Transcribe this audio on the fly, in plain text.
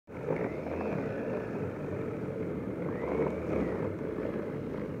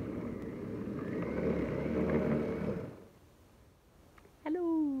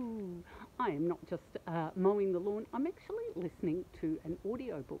I am not just mowing the lawn, I'm actually listening to an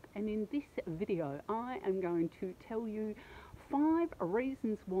audiobook. And in this video, I am going to tell you 5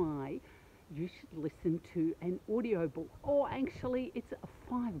 reasons why you should listen to an audiobook. Or actually, it's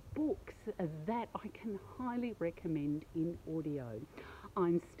 5 books that I can highly recommend in audio.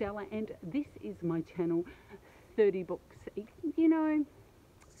 I'm Stella, and this is my channel, 30 Books.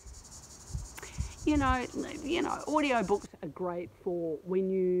 Audiobooks are great for when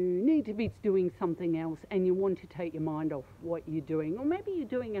you need to be doing something else and you want to take your mind off what you're doing. Or maybe you're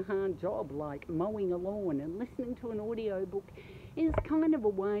doing a hard job like mowing a lawn, and listening to an audiobook is kind of a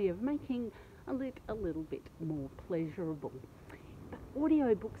way of making it a little bit more pleasurable. But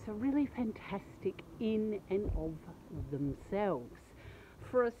audiobooks are really fantastic in and of themselves.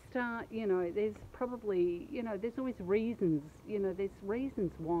 For a start, there's probably, there's always reasons, there's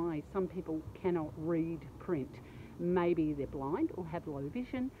reasons why some people cannot read print. Maybe they're blind or have low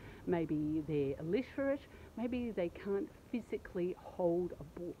vision, maybe they're illiterate, maybe they can't physically hold a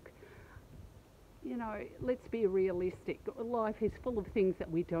book. Let's be realistic. Life is full of things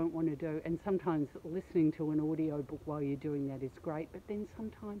that we don't want to do, and sometimes listening to an audio book while you're doing that is great, but then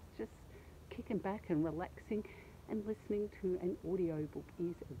sometimes just kicking back and relaxing and listening to an audiobook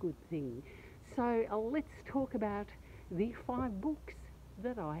is a good thing. So let's talk about the 5 books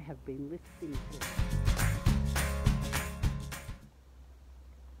that I have been listening to.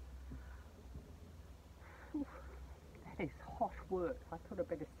 That is hot work. I thought I'd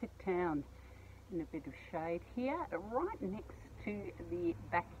better sit down in a bit of shade here, right next to the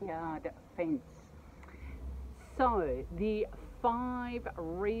backyard fence. So, the 5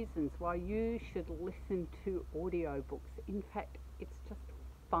 reasons why you should listen to audiobooks. In fact, it's just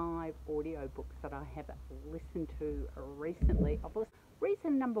 5 audiobooks that I have listened to recently.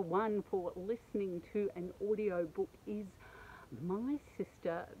 Reason number 1 for listening to an audiobook is My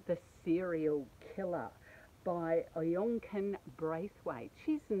Sister, the Serial Killer by Oyinkan Braithwaite.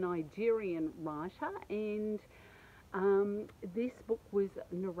 She's a Nigerian writer, and this book was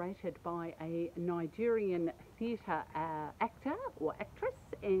narrated by a Nigerian theatre actor or actress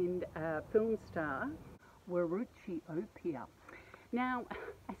and film star, Waruchi Opia. Now,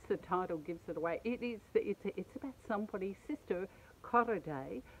 as the title gives it away, it's about somebody's sister,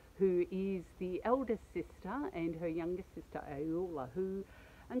 Korede, who is the eldest sister, and her younger sister, Ayoola,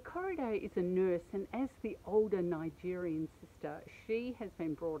 and Korede is a nurse, and as the older Nigerian sister, she has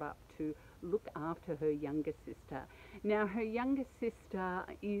been brought up to look after her younger sister. Now, her younger sister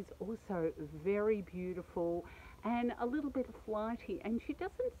is also very beautiful and a little bit flighty, and she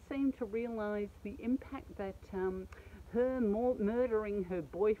doesn't seem to realise the impact that her murdering her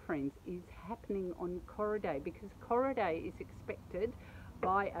boyfriends is happening on Korede, because Korede is expected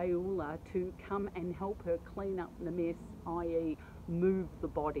by Ayoola to come and help her clean up the mess, i.e. move the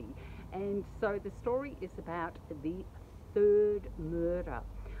body. And so the story is about the 3rd murder.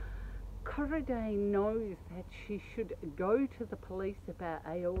 Korede knows that she should go to the police about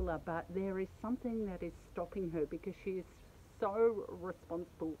Ayoola, but there is something that is stopping her because she is so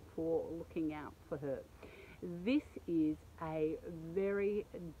responsible for looking out for her. This is a very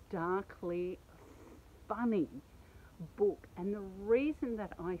darkly funny book, and the reason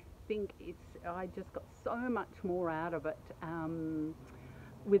that I think I just got so much more out of it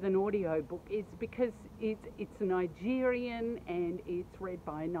with an audio book is because it's Nigerian, and it's read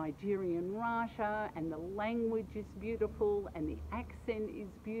by a Nigerian writer, and the language is beautiful, and the accent is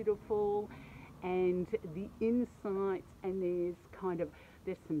beautiful, and the insights, and there's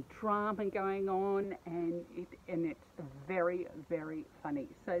some drama going on, and it's very, very funny.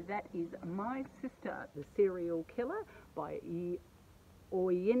 So that is My Sister, the Serial Killer by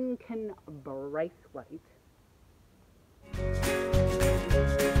Oyinkan Braithwaite.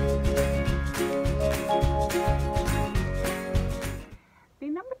 The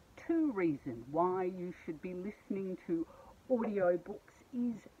number 2 reason why you should be listening to audiobooks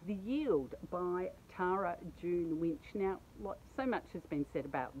is The Yield by Tara June Winch. Now, so much has been said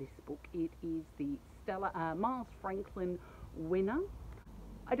about this book. It is the Miles Franklin winner.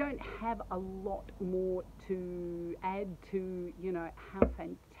 I don't have a lot more to add to, how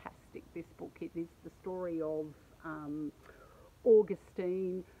fantastic this book is. It is the story of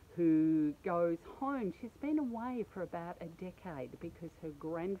Augustine, who goes home. She's been away for about a decade because her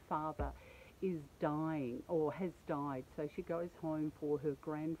grandfather is dying, or has died, so she goes home for her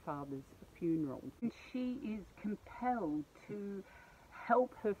grandfather's funeral. And she is compelled to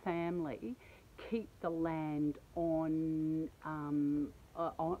help her family keep the land on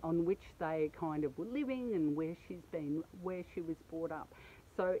which they kind of were living, and where she was brought up.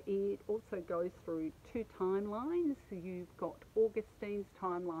 So it also goes through two timelines. So you've got Augustine's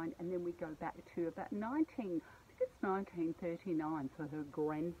timeline, and then we go back to about 1939 for her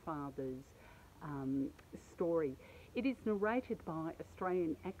grandfather's story. It is narrated by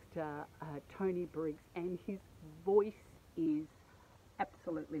Australian actor Tony Briggs, and his voice is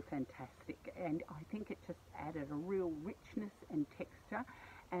absolutely fantastic, and I think it just added a real richness and texture.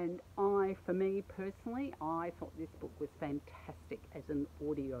 And for me personally, I thought this book was fantastic as an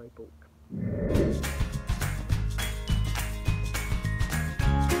audio book.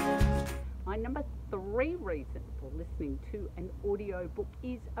 My number 3 reason for listening to an audio book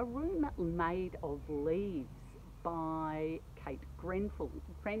is A Room Made of Leaves by Kate Grenville,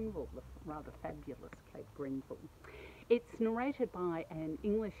 the rather fabulous Kate Grenville. It's narrated by an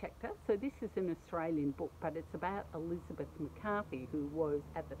English actor, so this is an Australian book, but it's about Elizabeth McCarthy, who was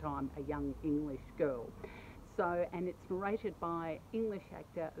at the time a young English girl. So, and it's narrated by English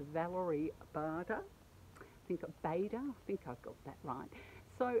actor Valerie Bader. I think I've got that right.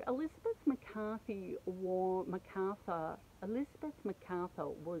 So Elizabeth McCarthy was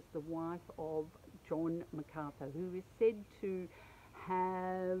the wife of John MacArthur, who is said to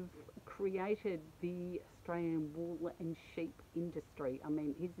have created the Australian wool and sheep industry. I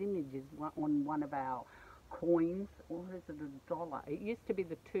mean, his image is on one of our coins, or is it $1? It used to be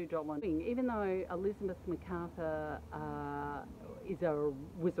the $2 thing. Even though Elizabeth MacArthur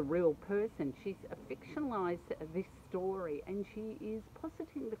was a real person, she's fictionalised this story, and she is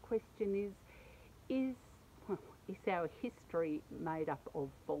positing the question: is our history made up of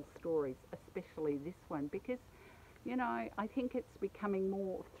false stories, especially this one? Because, you know, I think it's becoming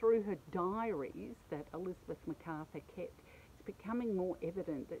more, through her diaries that Elizabeth MacArthur kept, it's becoming more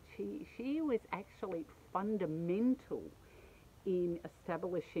evident that she was actually fundamental in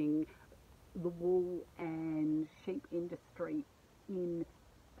establishing the wool and sheep industry in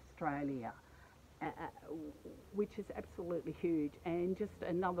Australia, which is absolutely huge, and just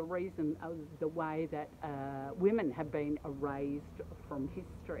another reason of the way that women have been erased from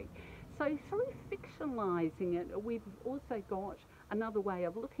history. So through fictionalising it, we've also got another way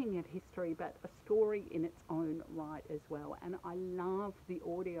of looking at history, but a story in its own right as well. And I love the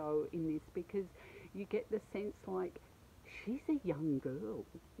audio in this because you get the sense like she's a young girl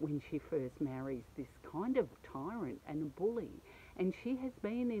when she first marries this kind of tyrant and a bully. And she has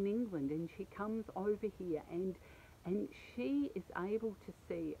been in England, and she comes over here, and she is able to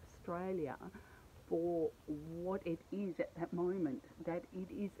see Australia for what it is at that moment, that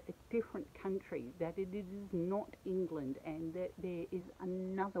it is a different country, that it is not England, and that there is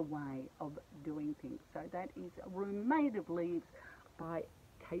another way of doing things. So that is A Room Made of Leaves by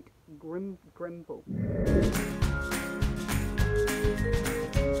Kate Grenville.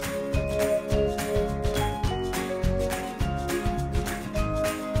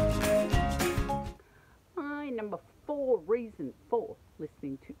 My number 4 reason for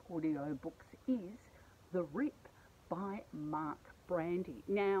listening to audiobooks is The Rip by Mark Brandi.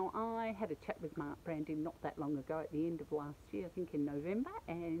 Now, I had a chat with Mark Brandi not that long ago, at the end of last year, I think in November,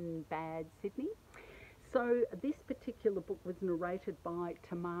 in Bad, Sydney. So this particular book was narrated by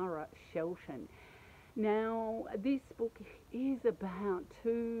Tamara Shelton. Now, this book is about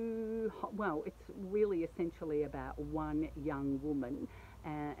it's really essentially about one young woman,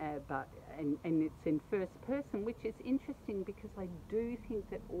 and it's in first person, which is interesting because I do think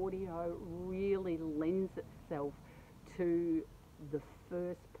that audio really lends itself to the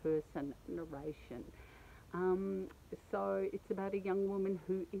first person narration. So it's about a young woman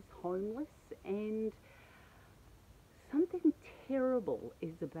who is homeless, and something terrible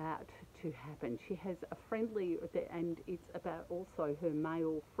is about to happen. She has a friendly, and it's about also her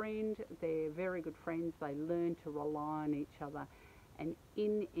male friend. They're very good friends. They learn to rely on each other, and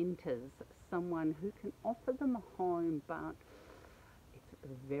in enters someone who can offer them a home, but it's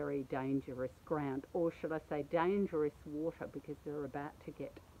very dangerous ground, or should I say dangerous water, because they're about to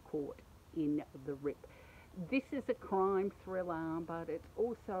get caught in the rip. This is a crime thriller, but it's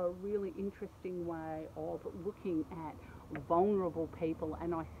also a really interesting way of looking at vulnerable people,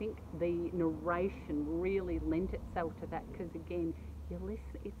 and I think the narration really lent itself to that, because again,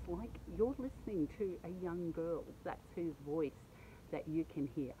 it's like you're listening to a young girl. That's whose voice that you can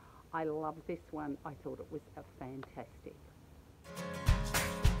hear. I love this one. I thought it was fantastic.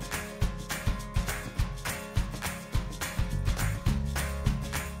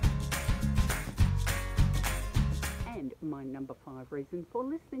 And my number 5 reason for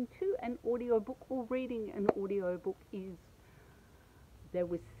listening to an audiobook or reading an audiobook is There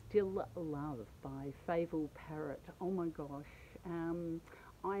Was Still Love by Favel, Parrett. Oh my gosh.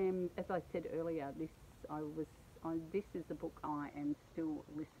 I am, as I said earlier, I was this is a book I am still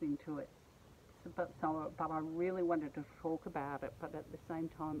listening to it. But I really wanted to talk about it, but at the same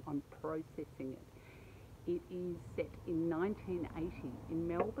time I'm processing it. It is set in 1980 in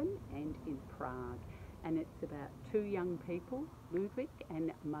Melbourne and in Prague, and it's about two young people, Ludwig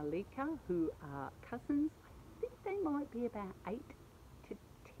and Malika, who are cousins. I think they might be about 8 to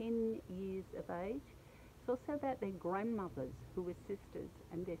 10 years of age. It's also about their grandmothers who were sisters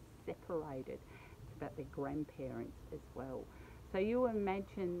and they're separated. It's about their grandparents as well. So you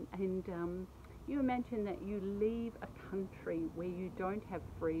imagine, you imagine that you leave a country where you don't have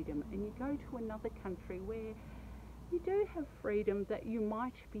freedom and you go to another country where you do have freedom, that you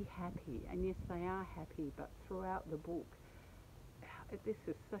might be happy. And yes, they are happy, but throughout the book, this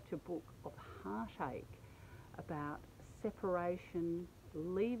is such a book of heartache about separation,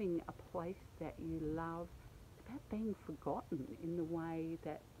 leaving a place that you love. It's about being forgotten in the way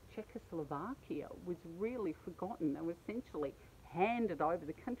that Czechoslovakia was really forgotten. They were essentially handed over.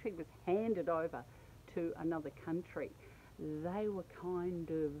 The country was handed over to another country. They were kind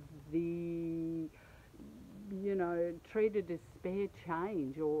of the, you know, treated as spare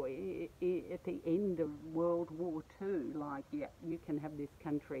change, or at the end of World War II, like, yeah, you can have this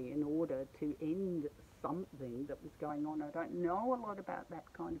country in order to end something that was going on. I don't know a lot about that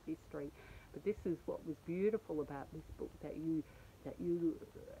kind of history, but this is what was beautiful about this book, that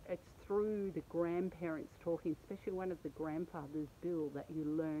it's through the grandparents talking, especially one of the grandfathers, Bill, that you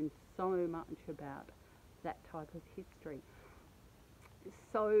learn so much about that type of history.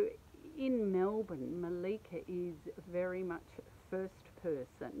 So in Melbourne, Malika is very much first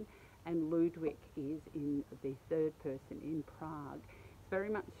person and Ludwig is in the third person in Prague. It's very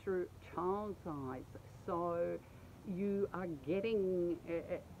much through child's eyes. So you are getting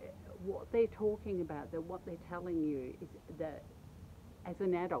what they're talking about, that what they're telling you is that as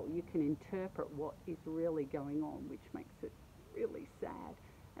an adult you can interpret what is really going on, which makes it really sad.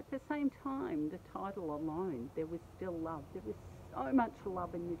 At the same time, the title alone, there was still love. There was so much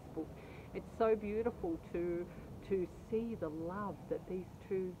love in this book. It's so beautiful to see the love that these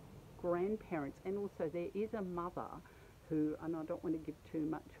two grandparents, and also there is a mother who, and I don't want to give too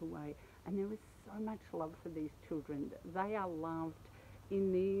much away, and there is so much love for these children. They are loved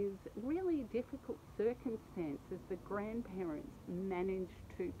in these really difficult circumstances. The grandparents manage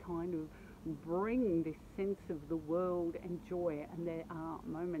to kind of bring this sense of the world and joy, and there are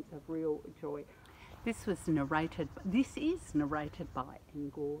moments of real joy. This is narrated by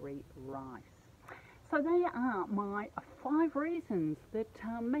Ngori Rice. So they are my 5 reasons that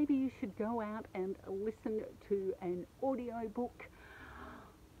maybe you should go out and listen to an audio book.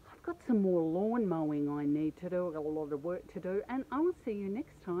 I've got some more lawn mowing I need to do. I've got a lot of work to do, and I will see you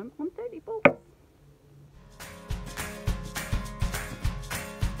next time on 30 Books.